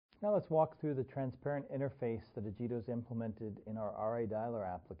Now let's walk through the transparent interface that Agito's implemented in our RA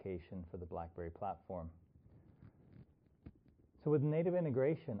Dialer application for the BlackBerry platform. So with native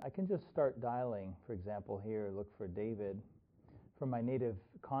integration, I can just start dialing. For example, here, look for David. From my native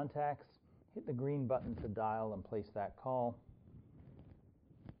contacts, hit the green button to dial and place that call.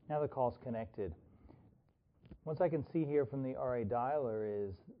 Now the call's connected. Once I can see here from the RA Dialer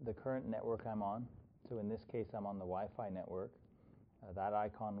is the current network I'm on. So in this case, I'm on the Wi-Fi network. That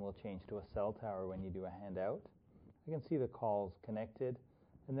icon will change to a cell tower when you do a handout. I can see the calls connected.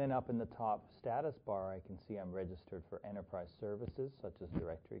 And then up in the top status bar, I can see I'm registered for enterprise services, such as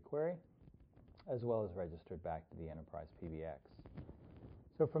directory query, as well as registered back to the enterprise PBX.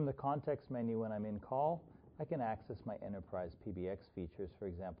 So from the context menu when I'm in call, I can access my enterprise PBX features, for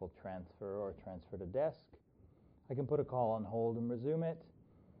example, transfer or transfer to desk. I can put a call on hold and resume it,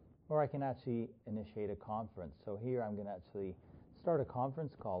 or I can actually initiate a conference. So here I'm going to actually start a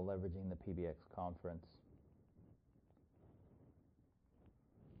conference call leveraging the PBX conference.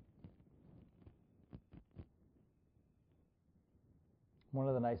 One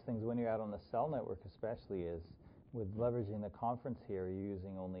of the nice things when you're out on the cell network especially is with leveraging the conference here, you're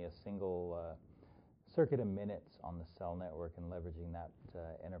using only a single circuit of minutes on the cell network and leveraging that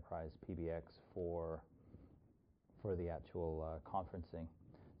enterprise PBX for the actual conferencing.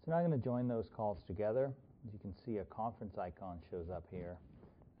 So now I'm going to join those calls together. As you can see, a conference icon shows up here,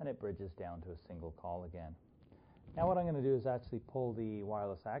 and it bridges down to a single call again. Now what I'm going to do is actually pull the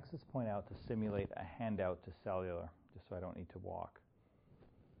wireless access point out to simulate a handout to cellular, just so I don't need to walk.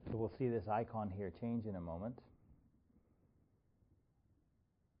 So we'll see this icon here change in a moment.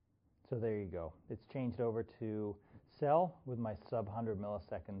 So there you go. It's changed over to cell with my sub 100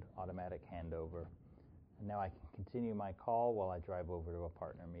 millisecond automatic handover. And now I can continue my call while I drive over to a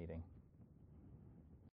partner meeting.